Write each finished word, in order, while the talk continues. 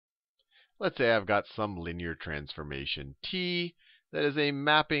let's say I've got some linear transformation T that is a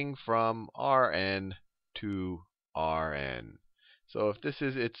mapping from Rn to Rn. So if this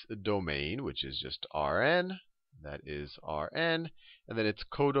is its domain, which is just Rn, that is Rn, and then its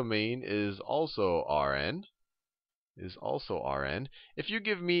codomain is also Rn, If you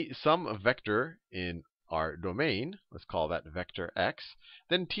give me some vector in our domain, let's call that vector x,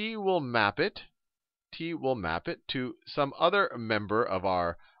 then T will map it to some other member of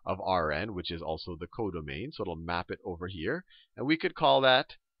Rn, which is also the codomain. So it'll map it over here. And we could call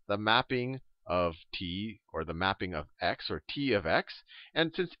that the mapping of T, or the mapping of x, or T of x.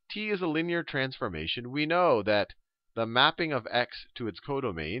 And since T is a linear transformation, we know that the mapping of x to its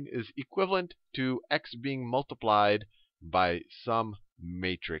codomain is equivalent to x being multiplied by some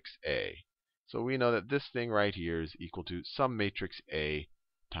matrix A. So we know that this thing right here is equal to some matrix A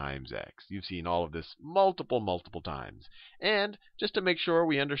times x. You've seen all of this multiple times. And just to make sure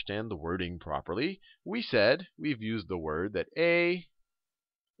we understand the wording properly, we've used the word that A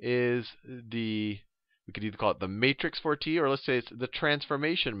is we could either call it the matrix for T, or let's say it's the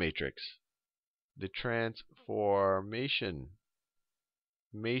transformation matrix. The transformation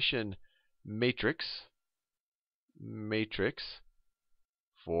matrix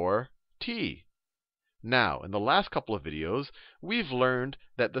for T. Now, in the last couple of videos, we've learned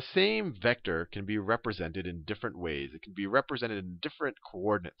that the same vector can be represented in different ways. It can be represented in different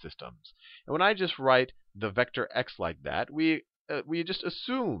coordinate systems. And when I just write the vector x like that, we just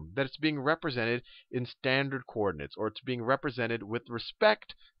assume that it's being represented in standard coordinates, or it's being represented with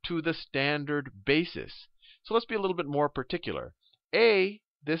respect to the standard basis. So let's be a little bit more particular. A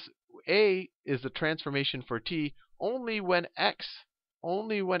is the transformation for T only when x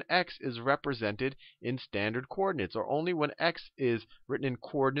is represented in standard coordinates, or only when x is written in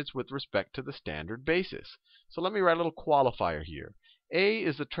coordinates with respect to the standard basis. So let me write a little qualifier here. A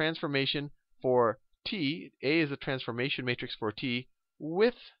is the transformation for T. A is a transformation matrix for T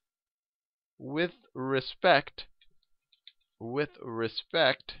with respect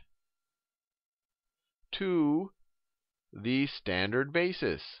to the standard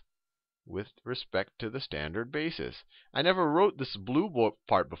basis. With respect to the standard basis. I never wrote this blue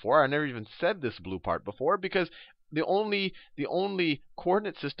part before. I never even said this blue part before, because the only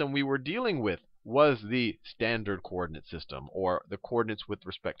coordinate system we were dealing with was the standard coordinate system, or the coordinates with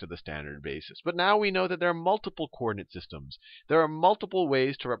respect to the standard basis. But now we know that there are multiple coordinate systems. There are multiple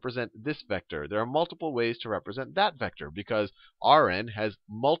ways to represent this vector. There are multiple ways to represent that vector, because Rn has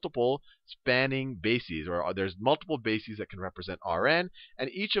multiple spanning bases, or there's multiple bases that can represent Rn, and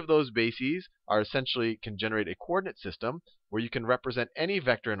each of those bases are essentially can generate a coordinate system where you can represent any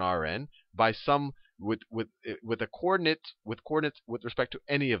vector in Rn by some with coordinates with respect to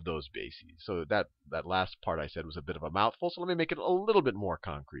any of those bases. So that last part I said was a bit of a mouthful, so let me make it a little bit more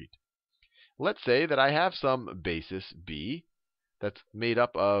concrete. Let's say that I have some basis B that's made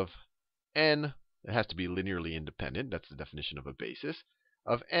up of n, it has to be linearly independent, that's the definition of a basis,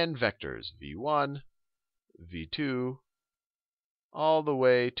 of n vectors, v1, v2, all the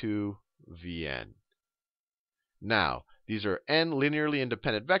way to vn. Now, these are n linearly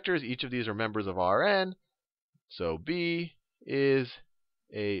independent vectors. Each of these are members of Rn. So B is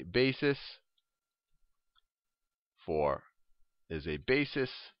a basis for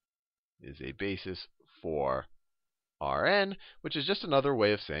Rn, which is just another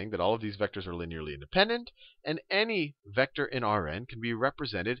way of saying that all of these vectors are linearly independent, and any vector in Rn can be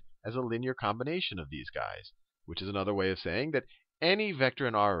represented as a linear combination of these guys, which is another way of saying that any vector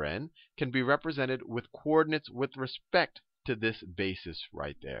in Rn can be represented with coordinates with respect to this basis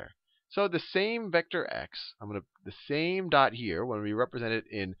right there. So the same vector x, the same dot here, when we represent it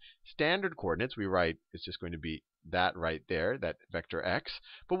in standard coordinates, we write it's just going to be that right there, that vector x.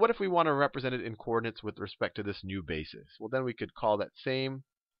 But what if we want to represent it in coordinates with respect to this new basis? Well, then we could call that same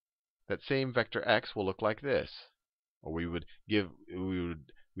vector x will look like this, or we would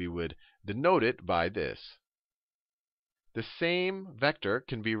denote it by this. The same vector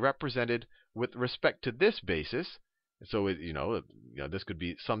can be represented with respect to this basis. So this could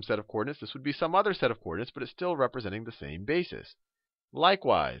be some set of coordinates. This would be some other set of coordinates, but it's still representing the same basis.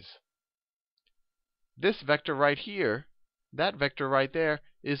 Likewise, this vector right here, that vector right there,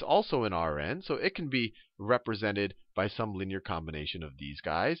 is also in Rn, so it can be represented by some linear combination of these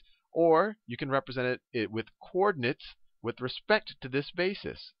guys. Or you can represent it with coordinates with respect to this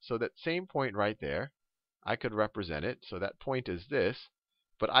basis. So that same point right there, I could represent it. So that point is this,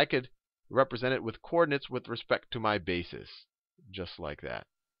 but I could represent it with coordinates with respect to my basis, just like that.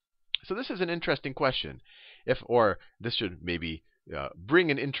 So this is an interesting question. Or this should maybe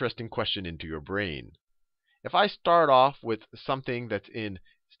bring an interesting question into your brain. If I start off with something that's in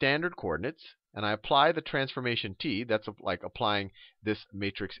standard coordinates and I apply the transformation t, that's like applying this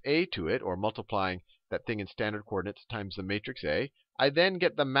matrix A to it, or multiplying that thing in standard coordinates times the matrix A, I then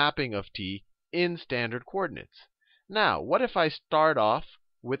get the mapping of t in standard coordinates. Now, what if I start off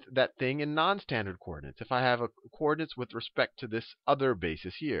with that thing in non-standard coordinates? If I have coordinates with respect to this other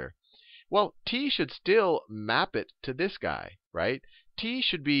basis here, well, t should still map it to this guy, right?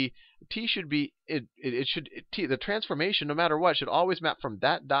 The transformation, no matter what, should always map from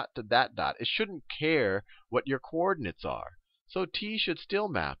that dot to that dot. It shouldn't care what your coordinates are. So t should still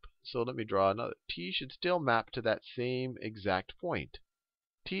map. So let me draw another. T should still map to that same exact point.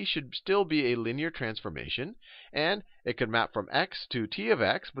 T should still be a linear transformation, and it could map from x to t of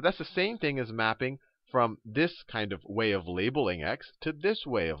x, but that's the same thing as mapping from this kind of way of labeling x to this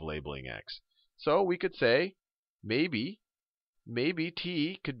way of labeling x. So we could say maybe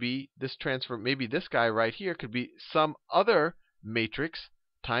t could be this transform. Maybe this guy right here could be some other matrix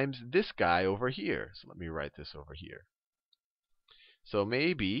times this guy over here. So let me write this over here. So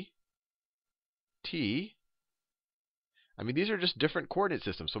maybe t. I mean, these are just different coordinate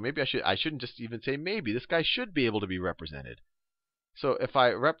systems. So maybe I shouldn't just even say maybe. This guy should be able to be represented. So if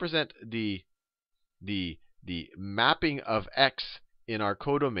I represent the mapping of x in our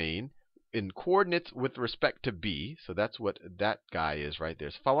codomain in coordinates with respect to b, so that's what that guy is right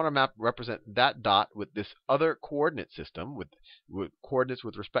there. So if I want to represent that dot with this other coordinate system, with coordinates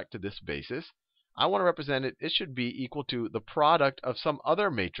with respect to this basis, I want to represent it. It should be equal to the product of some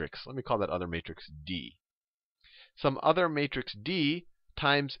other matrix. Let me call that other matrix D. Some other matrix D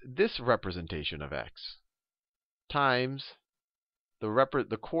times this representation of x times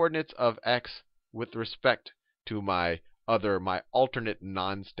the coordinates of x with respect to my alternate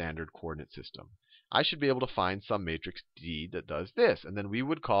non-standard coordinate system. I should be able to find some matrix D that does this. And then we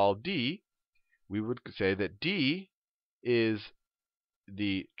would call D, we would say that D is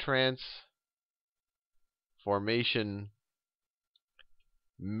the transformation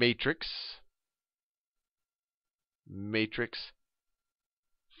matrix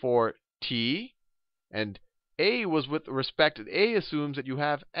for T, and A was with respect. A assumes that you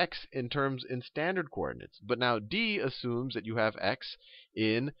have x in standard coordinates, but now D assumes that you have x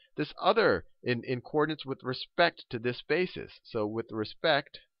in this other in coordinates with respect to this basis. So with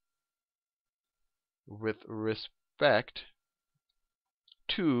respect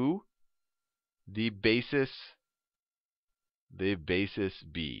to the basis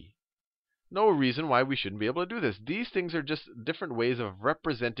B. No reason why we shouldn't be able to do this. These things are just different ways of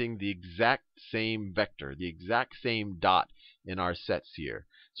representing the exact same vector, the exact same dot in our sets here.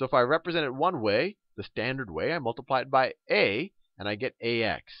 So if I represent it one way, the standard way, I multiply it by a, and I get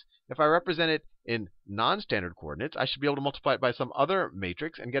ax. If I represent it in non-standard coordinates, I should be able to multiply it by some other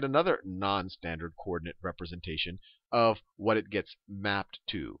matrix and get another non-standard coordinate representation of what it gets mapped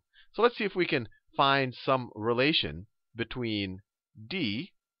to. So let's see if we can find some relation between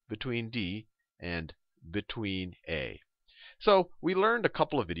D and between A. So we learned a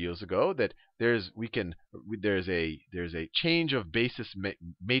couple of videos ago that there's a change of basis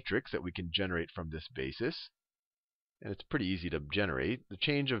matrix that we can generate from this basis. And it's pretty easy to generate. The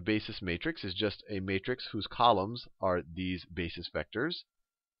change of basis matrix is just a matrix whose columns are these basis vectors.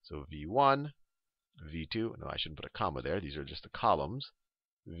 So V1, V2, no, I shouldn't put a comma there. These are just the columns.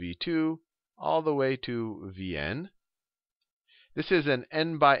 V2 all the way to Vn. This is an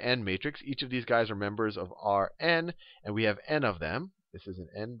n by n matrix. Each of these guys are members of Rn, and we have n of them. This is an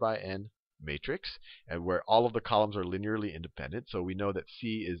n by n matrix, and where all of the columns are linearly independent. So we know that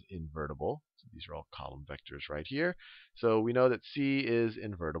C is invertible. So these are all column vectors right here. So we know that C is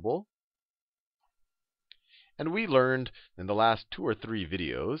invertible. And we learned in the last 2 or 3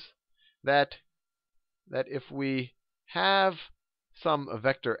 videos that if we have some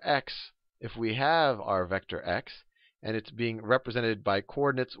vector x, if we have our vector x, and it's being represented by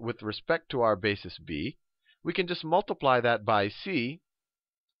coordinates with respect to our basis B, we can just multiply that by C.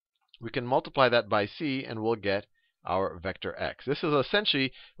 We can multiply that by C, and we'll get our vector x. This is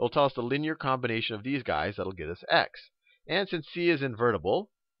essentially, it'll tell us the linear combination of these guys that'll get us x. And since C is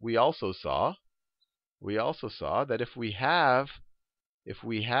invertible, we also saw that if we have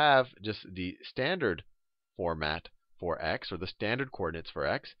just the standard format for x, or the standard coordinates for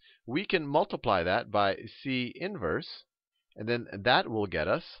x, we can multiply that by C inverse, and then that'll get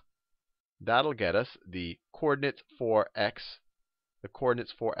us the coordinates for x,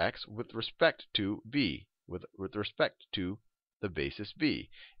 with respect to B, with respect to the basis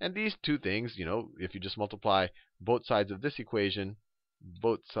B. And these two things, if you just multiply both sides of this equation,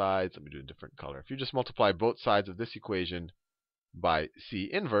 let me do a different color. If you just multiply both sides of this equation by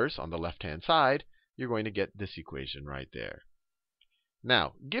C inverse on the left-hand side, you're going to get this equation right there.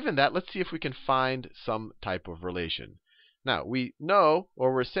 Now, given that, let's see if we can find some type of relation. Now, we know,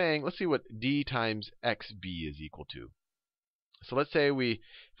 or we're saying, let's see what d times xb is equal to. So let's say if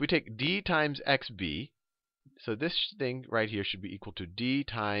we take d times xb, so this thing right here should be equal to d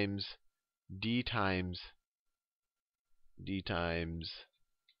times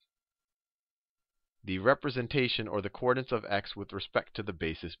the representation or the coordinates of x with respect to the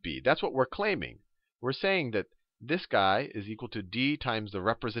basis b. That's what we're claiming. We're saying that this guy is equal to d times the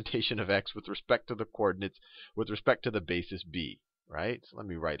representation of x with respect to the coordinates with respect to the basis b, right? So let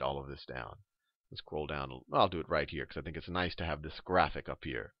me write all of this down. Let's scroll down. I'll do it right here because I think it's nice to have this graphic up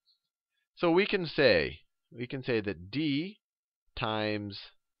here. So we can say that d times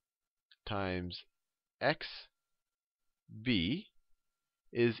xb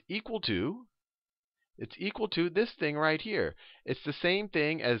is equal to this thing right here. It's the same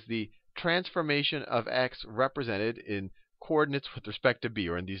thing as the transformation of x represented in coordinates with respect to b,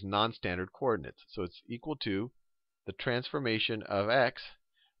 or in these non-standard coordinates. So it's equal to the transformation of x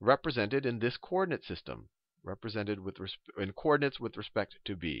represented in this coordinate system, represented in coordinates with respect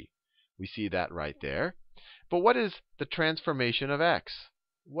to b. We see that right there. But what is the transformation of x?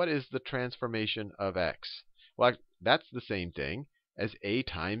 What is the transformation of x? Well, that's the same thing as a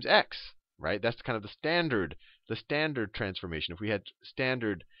times x, right? That's kind of the standard transformation.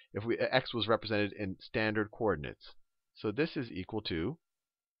 If x was represented in standard coordinates. So this is equal to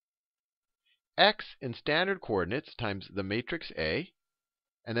x in standard coordinates times the matrix A,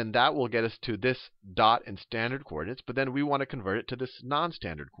 and then that will get us to this dot in standard coordinates, but then we want to convert it to this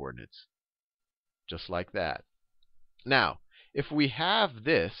non-standard coordinates. Just like that. Now, if we have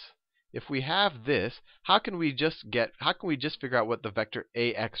this, how can we just figure out what the vector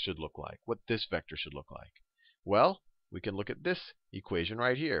ax should look like? What this vector should look like? Well, we can look at this equation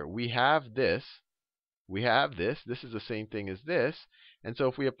right here. We have this. This is the same thing as this. And so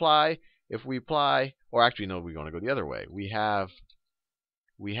if we apply, or actually no, we want to go the other way. We have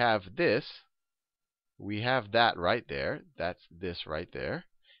this. We have that right there. That's this right there.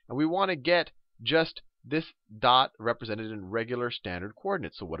 And we want to get just this dot represented in regular standard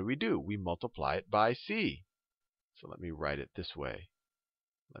coordinates. So what do? We multiply it by c. So let me write it this way.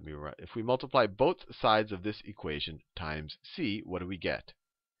 If we multiply both sides of this equation times c, what do we get?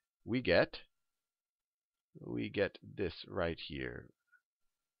 We get this right here.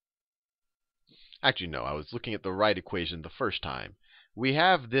 Actually, no, I was looking at the right equation the first time. We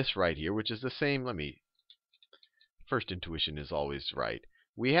have this right here, which is the same. First intuition is always right.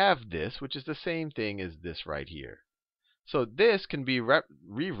 We have this, which is the same thing as this right here. So this can be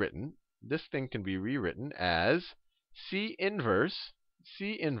rewritten. This thing can be rewritten as C inverse.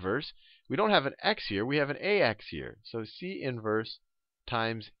 We don't have an x here. We have an ax here. So C inverse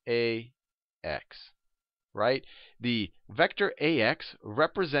times ax. Right? The vector ax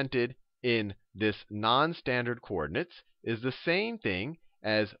represented in this non-standard coordinates is the same thing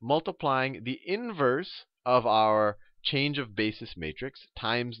as multiplying the inverse of our change of basis matrix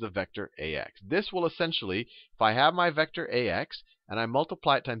times the vector ax. This will essentially, if I have my vector ax and I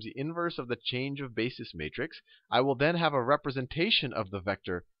multiply it times the inverse of the change of basis matrix, I will then have a representation of the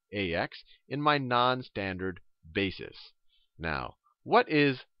vector ax in my non-standard basis. Now, what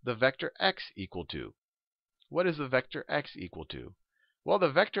is the vector x equal to? What is the vector x equal to? Well, the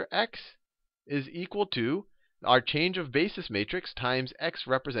vector x is equal to our change of basis matrix times x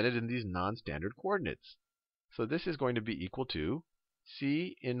represented in these non-standard coordinates. So this is going to be equal to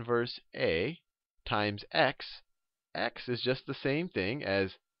C inverse A times x. X is just the same thing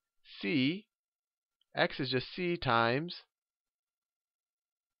as C. X is just C times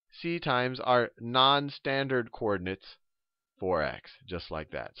our non-standard coordinates for x, just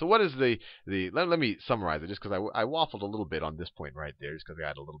like that. So what is let me summarize it just because I waffled a little bit on this point right there just because I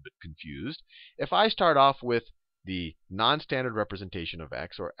got a little bit confused. If I start off with the non-standard representation of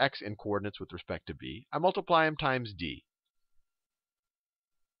x, or x in coordinates with respect to b, I multiply them times d.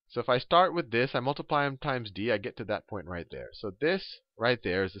 So if I start with this, I multiply them times d, I get to that point right there. So this right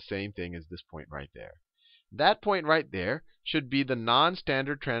there is the same thing as this point right there. That point right there should be the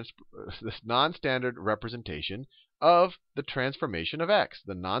non-standard representation of the transformation of x,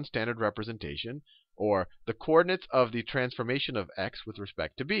 the non-standard representation, or the coordinates of the transformation of x with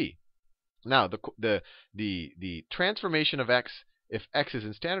respect to b. Now, the transformation of x, if x is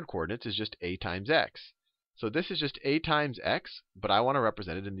in standard coordinates, is just a times x. So this is just a times x, but I want to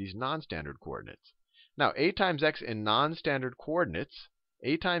represent it in these non-standard coordinates. Now, a times x in non-standard coordinates,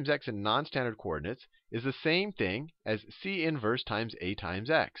 is the same thing as C inverse times a times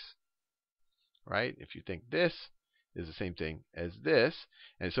x. Right? If you think this, is the same thing as this.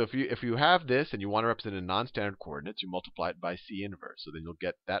 And so if you have this and you want to represent in non-standard coordinates, you multiply it by c inverse. So then you'll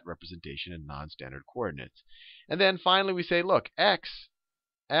get that representation in non-standard coordinates. And then finally we say, look, x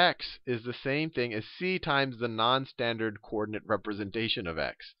is the same thing as c times the non-standard coordinate representation of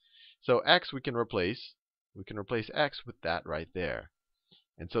x. So x we can replace x with that right there.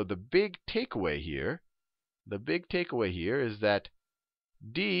 And so the big takeaway here is that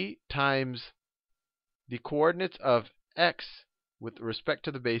d times the coordinates of x with respect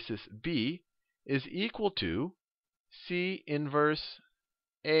to the basis b is equal to c inverse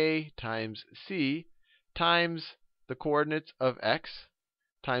a times c times the coordinates of x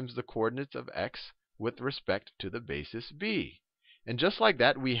with respect to the basis b. And just like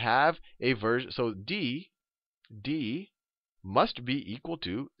that, we have a version. So d must be equal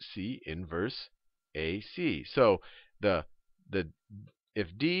to c inverse ac. So if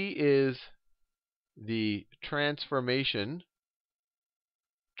d is the transformation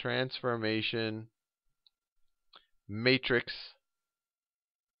matrix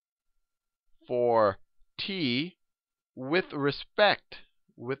for t with respect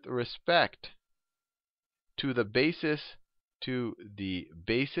to the basis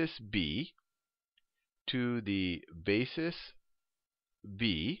b,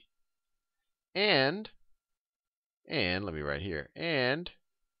 and let me write here, and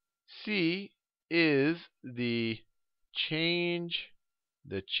c is the change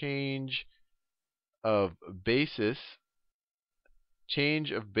of basis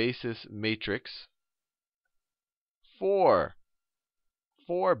matrix for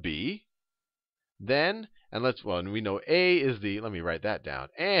b, then, and we know A is the, let me write that down,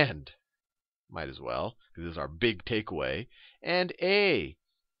 and, might as well, because this is our big takeaway, and A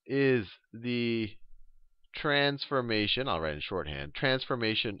is the transformation, I'll write in shorthand,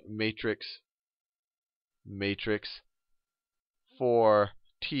 transformation matrix for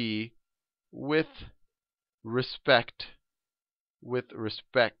t with respect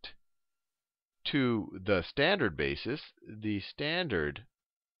to the standard basis,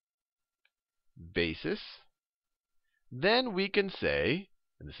 then we can say,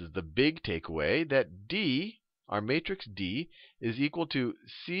 and this is the big takeaway, that D, our matrix D, is equal to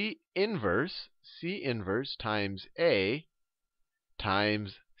C inverse times A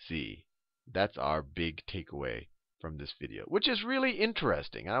times C. That's our big takeaway from this video, which is really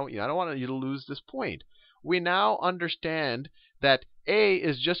interesting. I don't want you to lose this point. We now understand that A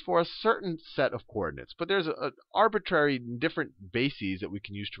is just for a certain set of coordinates, but there's arbitrary different bases that we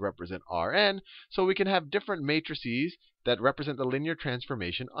can use to represent Rn, so we can have different matrices that represent the linear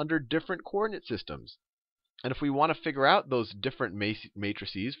transformation under different coordinate systems. And if we want to figure out those different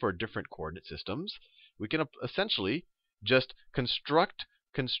matrices for different coordinate systems, we can essentially just construct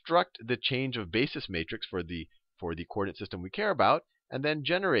the change of basis matrix for the coordinate system we care about, and then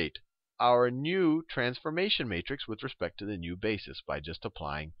generate our new transformation matrix with respect to the new basis by just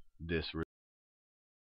applying this